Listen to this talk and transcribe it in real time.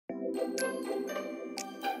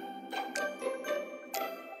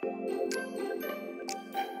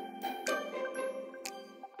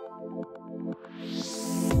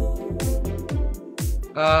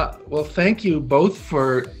Well, thank you both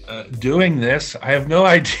for doing this. I have no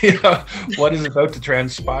idea what is about to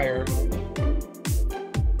transpire.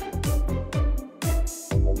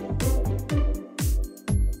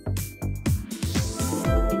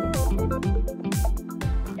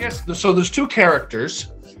 Yes, so there's two characters,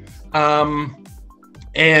 and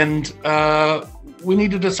we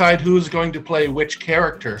need to decide who's going to play which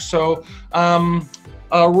character. So,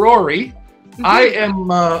 Rory, I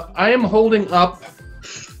am holding up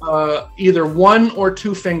either one or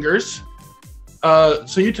two fingers.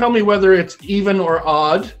 So you tell me whether it's even or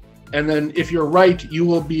odd, and then if you're right, you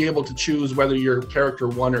will be able to choose whether you're character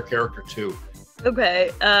one or character two. Okay,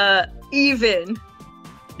 even.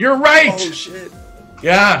 You're right! Oh, shit.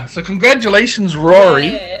 Yeah, so congratulations, Rory.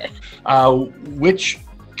 Yeah. Which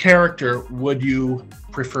character would you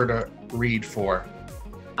prefer to read for?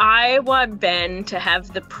 I want Ben to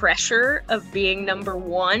have the pressure of being number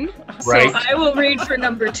one, Right. so I will read for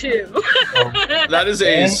number two. That is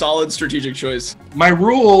a solid strategic choice. My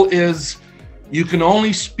rule is you can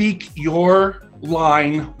only speak your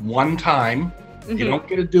line one time. You don't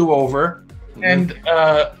get a do-over. And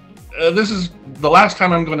this is the last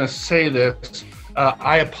time I'm going to say this.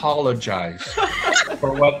 I apologize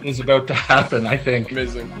for what is about to happen, I think.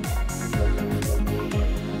 Amazing.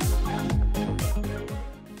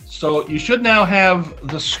 So you should now have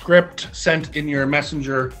the script sent in your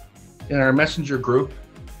messenger, in our messenger group.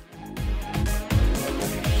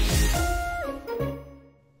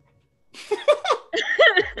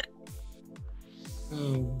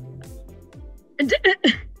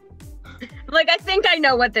 Like, I think I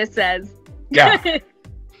know what this says. Yeah.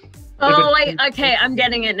 Oh, wait, okay, I'm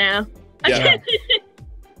getting it now. Yeah.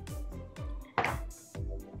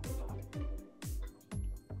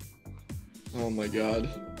 Oh my god.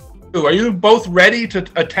 Are you both ready to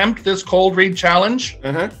attempt this cold read challenge?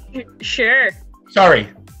 Sure. Sorry.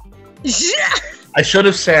 I should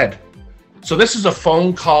have said. So this is a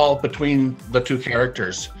phone call between the two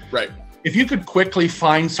characters. Right. If you could quickly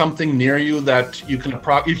find something near you that you can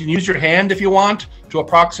you can use your hand if you want to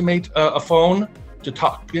approximate a phone to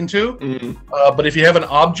talk into. But if you have an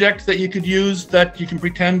object that you could use that you can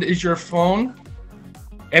pretend is your phone,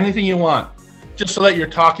 anything you want, just so that you're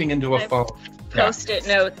talking into a phone. Post-it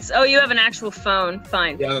notes. Oh, you have an actual phone.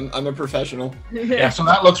 Fine. Yeah, I'm a professional. Yeah, so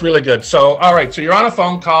that looks really good. So, all right, so you're on a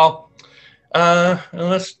phone call. And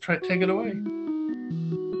let's try to take it away.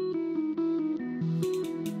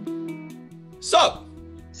 Sup?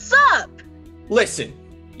 Sup? Listen,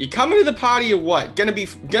 you coming to the party or what? Gonna be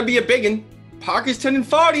a biggin'. Parker's turning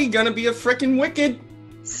 40, gonna be a frickin' wicked.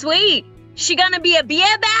 Sweet. She gonna be a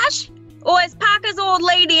beer bash? Or is Parker's old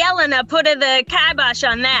lady Eleanor putting the kibosh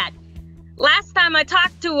on that? Last time I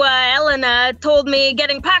talked to Eleanor, told me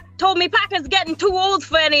Parker's getting too old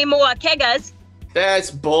for any more keggers.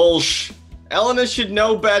 That's bullsh. Eleanor should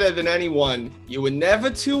know better than anyone. You were never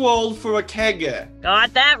too old for a kegger.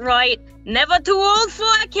 Got that right. Never too old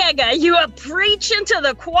for a kegger. You are preaching to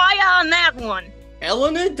the choir on that one.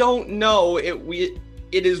 Eleanor don't know we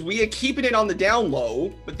are keeping it on the down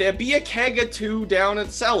low, but there be a keg or two down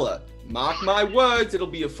at cellar. Mark my words, it'll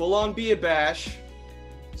be a full-on beer bash.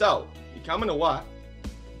 So, you coming or what?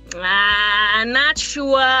 Not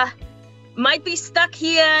sure. Might be stuck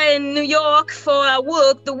here in New York for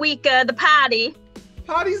work the week of the party.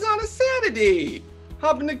 Party's on a Saturday.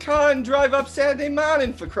 Hop in the car and drive up Saturday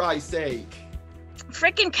morning, for Christ's sake.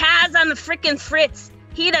 Frickin' car's on the frickin' fritz.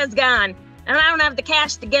 Heater's gone, and I don't have the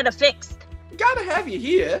cash to get it fixed. Gotta have you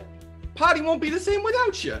here. Party won't be the same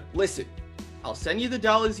without you. Listen, I'll send you the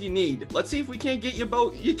dollars you need. Let's see if we can't get your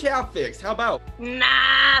car fixed. How about?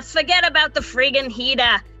 Nah, forget about the friggin'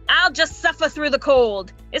 heater. I'll just suffer through the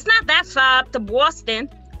cold. It's not that far up to Boston.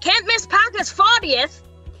 Can't miss Parker's 40th.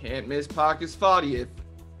 Can't miss Parker's 40th.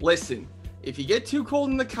 Listen, if you get too cold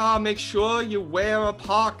in the car, make sure you wear a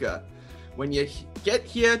parka. When you get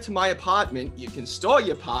here to my apartment, you can store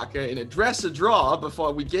your parka in a dresser drawer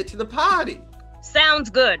before we get to the party. Sounds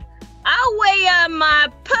good. I'll wear my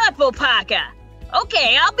purple parka.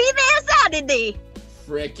 Okay, I'll be there Saturday.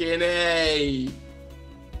 Frickin' A.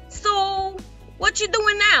 So, what you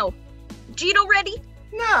doing now? Gito ready?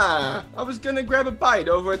 Nah, I was gonna grab a bite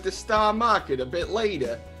over at the Star Market a bit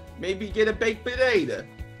later. Maybe get a baked potato.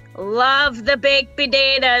 Love the baked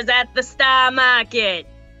potatoes at the Star Market.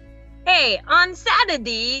 Hey, on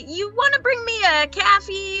Saturday, you want to bring me a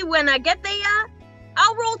coffee when I get there?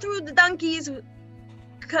 I'll roll through the donkeys on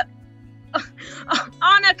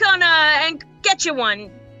a corner and get you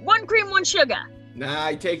one. 1 cream, 1 sugar. Nah,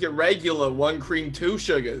 I take it regular. 1 cream, 2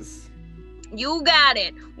 sugars. You got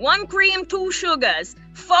it. 1 cream, 2 sugars.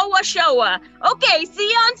 For a shower. Okay, see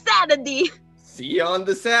you on Saturday. See you on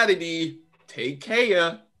the Saturday. Take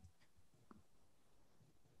care.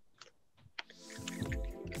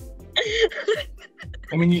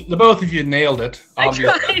 I mean, the both of you nailed it,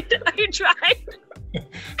 obviously. I tried.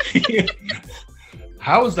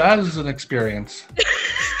 How was that as an experience?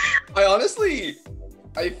 I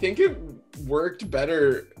think it worked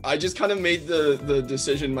better. I just kind of made the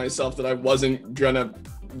decision myself that I wasn't gonna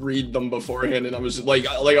read them beforehand, and I was like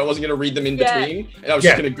I wasn't gonna read them in between, and I was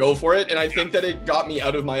just gonna go for it. And I think that it got me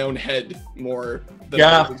out of my own head more than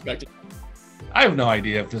I was expecting. I have no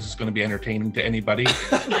idea if this is going to be entertaining to anybody.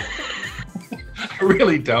 I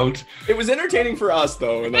really don't. It was entertaining for us,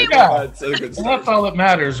 though, and that's a good start. That's all that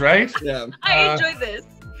matters, right? Yeah. I enjoyed this.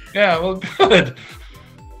 Yeah, well, good.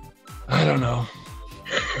 I don't know.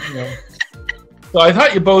 So I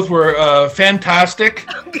thought you both were fantastic.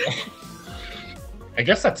 Okay. I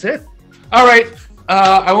guess that's it. All right.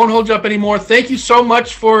 I won't hold you up anymore. Thank you so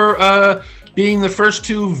much for being the first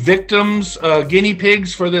 2 victims, guinea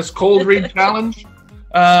pigs for this cold read challenge.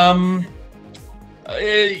 I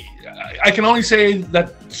can only say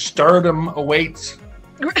that stardom awaits.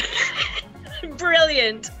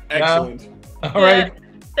 Brilliant. Excellent. All right.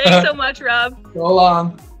 Thanks so much, Rob. So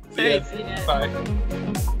long. See ya. See ya. Bye.